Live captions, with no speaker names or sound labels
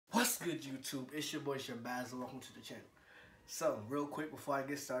What's good, YouTube? It's your boy Shabazz. Welcome to the channel. So, real quick before I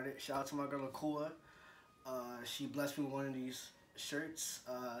get started, shout out to my girl Akua. She blessed me with one of these shirts.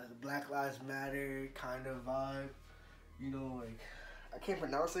 The Black Lives Matter kind of vibe. You know, like, I can't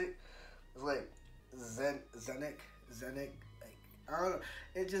pronounce it. It's like Zenek. Like, I don't know.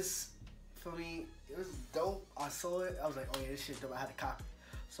 It just, for me, it was dope. I saw it. I was like, oh yeah, this shit dope. I had to cop it.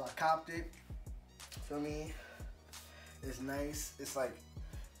 So I copped it. Feel me? It's nice. It's like,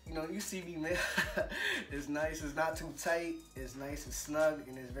 you know, you see me, man. It's nice. It's not too tight. It's nice and snug,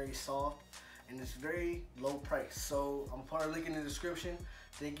 and it's very soft, and it's very low price. So I'm putting a link in the description.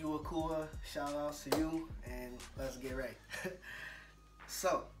 Thank you, Akua. Shout outs to you, and let's get right.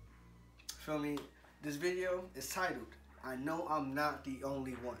 So, feel me? This video is titled, I Know I'm Not the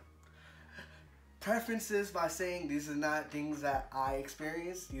Only One. Preferences by saying these are not things that I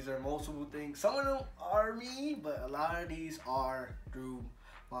experienced. These are multiple things. Some of them are me, but a lot of these are through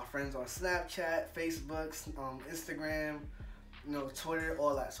my friends on Snapchat, Facebook, Instagram, you know, Twitter,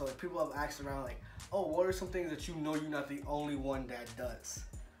 all that. So people have asked around like, oh, what are some things that you know you're not the only one that does?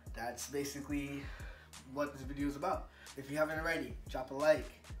 That's basically what this video is about. If you haven't already, drop a like,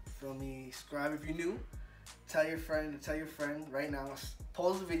 feel me, subscribe if you're new. Tell your friend right now.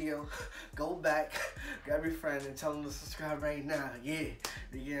 Pause the video, go back, grab your friend and tell them to subscribe right now. Yeah,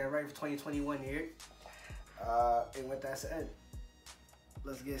 we're getting right for 2021 here. And with that said,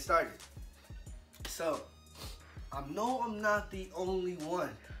 let's get started. So, I know I'm not the only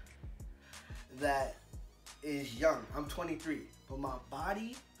one that is young. I'm 23, but my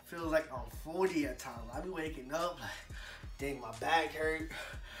body feels like I'm 40 at times. I be waking up like, dang, my back hurt,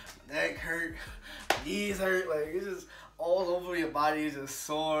 my neck hurt, my knees hurt. Like, it's just all over your body is just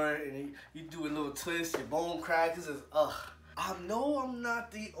sore, and you do a little twist, your bone cracks. It's just, ugh. I know I'm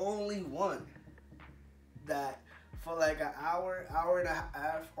not the only one that for like an hour and a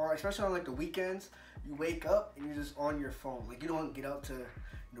half, or especially on like the weekends, you wake up and you're just on your phone. Like, you don't get up to, you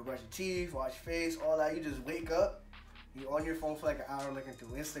know, brush your teeth, wash your face, all that. You just wake up, you're on your phone for like an hour looking through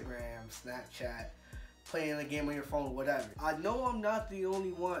Instagram, Snapchat, playing a game on your phone, whatever. I know I'm not the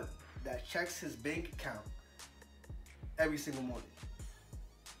only one that checks his bank account every single morning.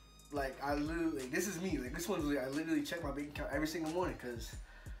 Like, I literally, this is me. Like, this one's like, I literally check my bank account every single morning because,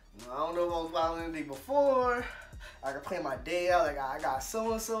 you know, I don't know if I was wilding the day before. I could plan my day out. Like, I got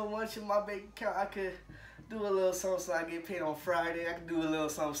so and so much in my bank account. I could do a little something so I get paid on Friday. I could do a little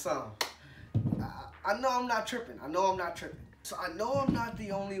something. I know I'm not tripping. I know I'm not tripping. So I know I'm not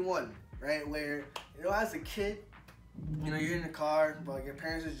the only one, right? Where, you know, as a kid, you know, you're in the car, but your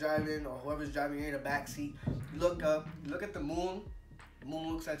parents is driving or whoever's driving, you're in the back seat. You look up, you look at the moon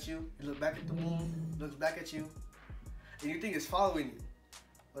looks at you. You look back at the moon, looks back at you, and you think it's following you.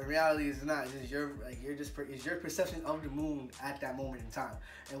 But in reality, it's not. It's just it's your perception of the moon at that moment in time.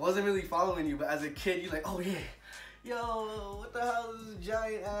 It wasn't really following you, but as a kid, you're like, oh yeah, yo, what the hell is this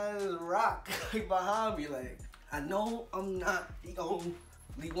giant ass rock behind me? Like, I know I'm not the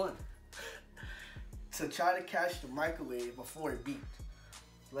only one to try to catch the microwave before it beeped.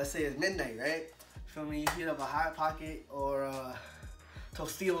 Let's say it's midnight, right? Feel me? You heat up a Hot Pocket or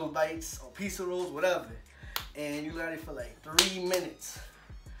Tostilo bites or pizza rolls, whatever, and you let it for like 3 minutes.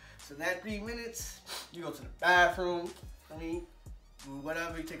 So in that 3 minutes, you go to the bathroom, I mean, do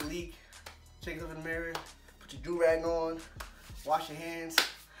whatever, you take a leak, check yourself in the mirror, put your do-rag on, wash your hands,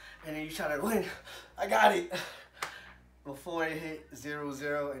 and then you try to win. I got it. Before it hit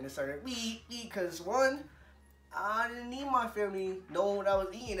 0-0 and it started beep, because one, I didn't need my family knowing what I was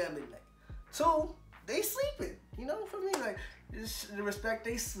eating at midnight. Two, they sleeping, you know, for me, like, just the respect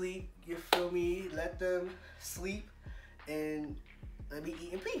they sleep, you feel me, let them sleep and let me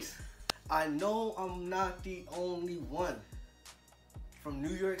eat in peace. I know I'm not the only one from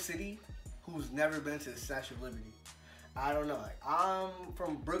New York City who's never been to the Statue of Liberty. I don't know, like, I'm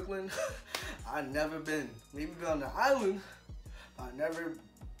from Brooklyn. I've never been, maybe been on the island, but I never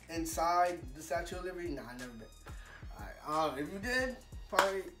inside the Statue of Liberty. Nah, I never been. Alright, if you did,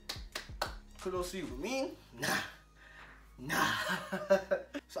 probably kudos to you, but me, nah.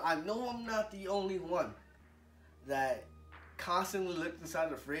 So I know I'm not the only one that constantly looked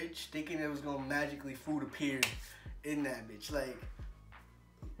inside the fridge thinking it was gonna magically food appear in that bitch. Like,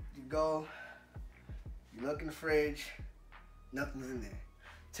 you go, you look in the fridge, nothing's in there.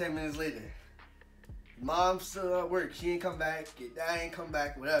 10 minutes later, your mom's still at work, she ain't come back, your dad ain't come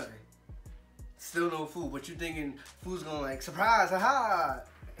back, whatever. Still no food, but you thinking food's gonna like, surprise, haha,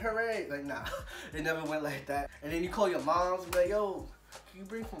 hooray. Like, nah, it never went like that. And then you call your moms and be like, yo, can you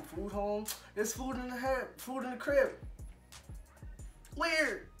bring some food home? There's food in the crib.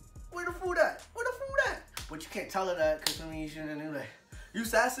 Where? Where the food at? Where the food at? But you can't tell her that because I mean, you shouldn't like, You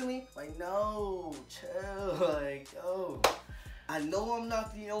sassing me? Like, no, chill. Like, yo. I know I'm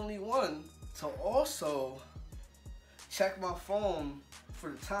not the only one to also check my phone for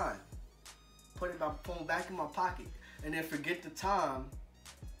the time. Put my phone back in my pocket and then forget the time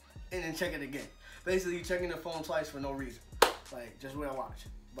and then check it again. Basically, you checking the phone twice for no reason. Like, just wear a watch.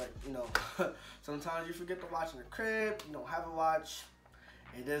 But, you know, sometimes you forget to watch in the crib, you don't have a watch.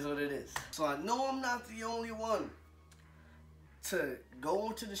 It is what it is. So I know I'm not the only one to go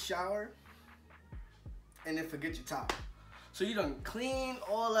into the shower and then forget your towel. So you done clean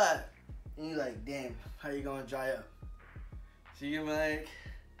all that and you're like, damn, how you gonna dry up? So you're like,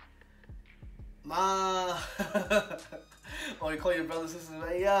 Ma, or you call your brother and sister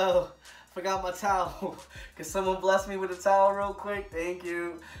like, yo, forgot my towel. Can someone bless me with a towel real quick? Thank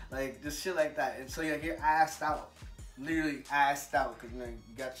you. Like, just shit like that. And so you're assed out. Literally assed out. Because, you know,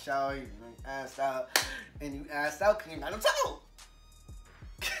 you got the shower, you assed out. And you assed out because you got no towel.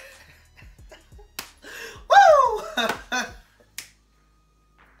 Woo!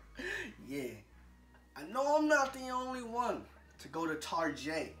 Yeah. I know I'm not the only one to go to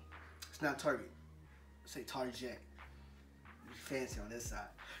Target. It's not Target. Say Target. Fancy on this side.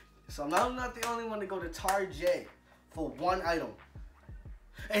 So I'm not the only one to go to Target for one item.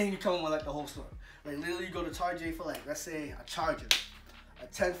 And you come with like the whole store. Like literally you go to Target for like, let's say a charger. A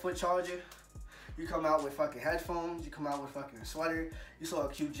 10-foot charger. You come out with fucking headphones. You come out with fucking a sweater. You saw a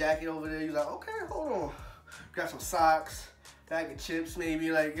cute jacket over there. You're like, okay, hold on. Got some socks. Bag of chips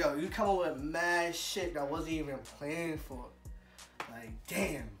maybe. Like, yo, you come up with mad shit that wasn't even planned for. Like,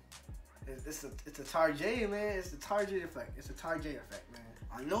 damn. It's a Target, man. It's the Target effect. It's a Target effect, man.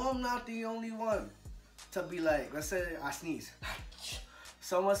 I know I'm not the only one to be like, let's say I sneeze.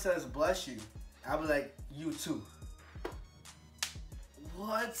 Someone says, bless you. I'll be like, you too.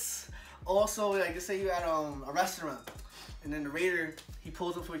 What? Also, like, let's say you're at a restaurant, and then the waiter, he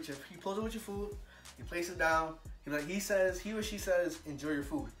pulls up with your food, he places it down, he or she says, enjoy your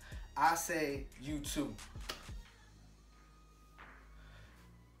food. I say, you too.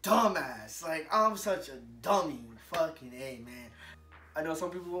 Dumbass. Like, I'm such a dummy. Fucking A, man. I know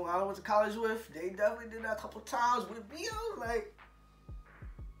some people I went to college with, they definitely did that a couple times with me. I was like,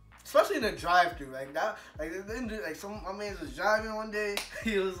 especially in the drive-thru, like that, like my man was driving one day.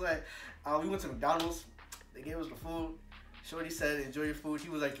 He was like, we went to McDonald's. They gave us the food. Shorty said, enjoy your food. He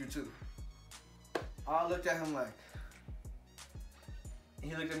was like, you too. I looked at him like,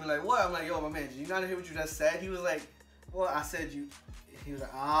 he looked at me like, what? I'm like, yo, my man, did you not hear what you just said? He was like, well, I said you. He was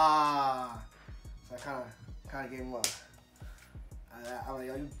like, ah. So I kind of gave him up. I'm like,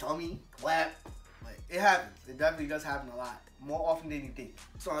 yo, you dummy, clap. Like, it happens. It definitely does happen a lot. More often than you think.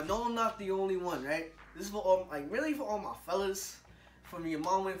 So I know I'm not the only one, right? This is for all, like, really for all my fellas. For me, your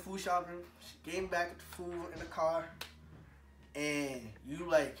mom went food shopping. She came back with the food in the car. And you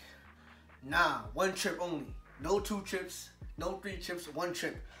like, nah, one trip only. No 2 trips, no 3 trips, 1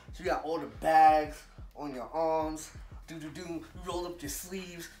 trip. So you got all the bags on your arms. You roll up your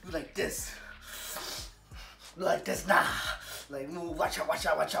sleeves. You like this. You like this, nah. Like, move, watch out, watch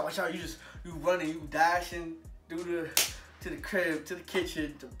out, watch out, watch out. You running, you dashing through to the crib, to the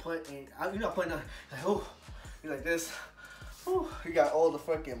kitchen to put in. You're not putting on, like, oh, you're like this. Ooh, you got all the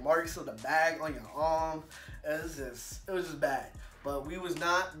fucking marks of the bag on your arm. It was just bad. But we was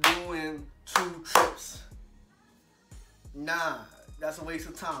not doing 2 trips. Nah, that's a waste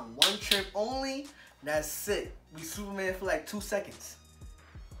of time. 1 trip only, that's it. We Superman for like 2 seconds.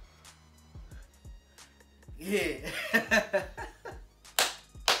 Yeah.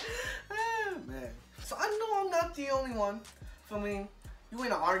 Ah, man. So I know I'm not the only one. For me, you win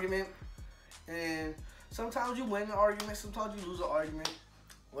an argument, and sometimes you win an argument, sometimes you lose an argument,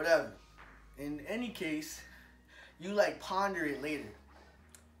 whatever. In any case, you like ponder it later,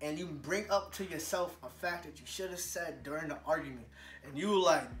 and you bring up to yourself a fact that you should have said during the argument, and you were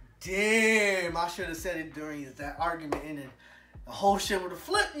like, damn, I should have said it during that argument, and then the whole shit would have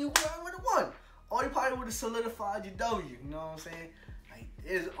flipped, and you would have won. Or you probably would have solidified your W, you know what I'm saying? Like,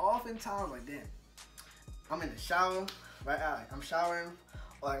 it's oftentimes like, damn, I'm in the shower, right? Like, I'm showering,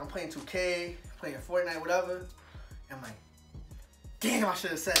 or like I'm playing 2K, playing Fortnite, whatever, and I'm like, damn, I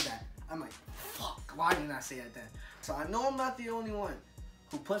should have said that. I'm like, fuck, why didn't I say that then? So I know I'm not the only one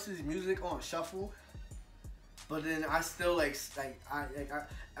who puts his music on shuffle, but then I still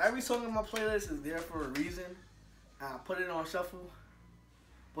every song on my playlist is there for a reason. I put it on shuffle.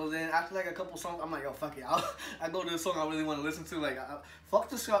 But then after like a couple songs, I'm like, yo, fuck it. I go to the song I really want to listen to. Like, fuck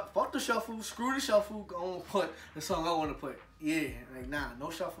the shuffle, screw the shuffle. Go and put the song I want to put. Yeah, like nah, no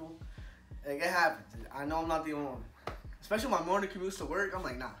shuffle. Like it happens. I know I'm not the only one. Especially my morning commutes to work. I'm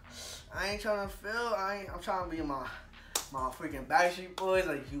like, nah, I ain't trying to feel. I'm trying to be in my my freaking Backstreet Boys,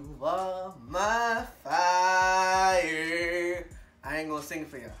 like, you are my fire. I ain't gonna sing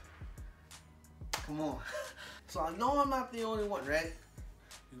for y'all. Come on. So I know I'm not the only one, right?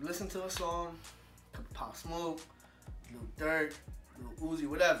 You listen to a song, Pop Smoke, Lil Durk, Lil Uzi,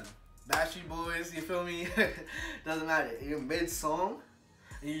 whatever. Backstreet Boys, you feel me? Doesn't matter. You're mid-song,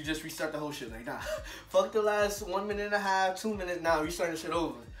 and you just restart the whole shit. Like, nah, fuck the last 1.5 minutes, 2 minutes. Nah, we starting the shit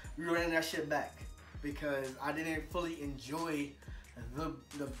over. We running that shit back because I didn't fully enjoy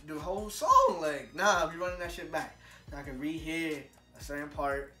the whole song. Like, nah, we running that shit back. So I can rehear a certain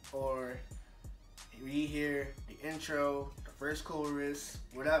part or rehear the intro, the first chorus,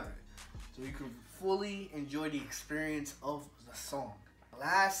 whatever. So you can fully enjoy the experience of the song.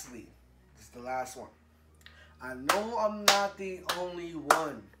 Lastly, this is the last one. I know I'm not the only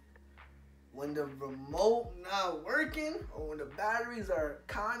one. When the remote not working or when the batteries are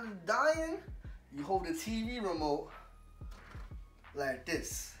kind of dying, you hold the TV remote like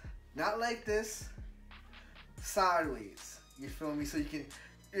this. Not like this, sideways. You feel me? So you can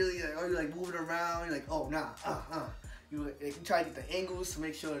really like, oh, you like move it around. You're like, oh, nah, You like, you try to get the angles to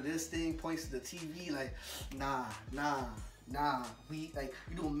make sure this thing points to the TV. Like, nah. We like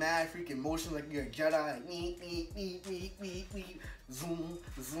you do mad freaking motion like you're a Jedi. Like me, zoom,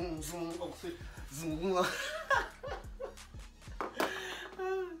 oh, zoom.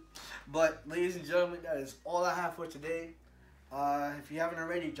 But ladies and gentlemen, that is all I have for today. If you haven't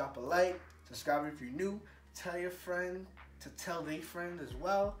already, drop a like, subscribe if you're new, tell your friend to tell their friend as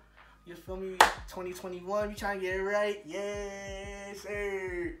well. You feel me? 2021, we trying to get it right. Yes,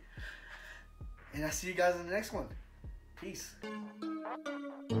 sir. And I'll see you guys in the next one. Peace.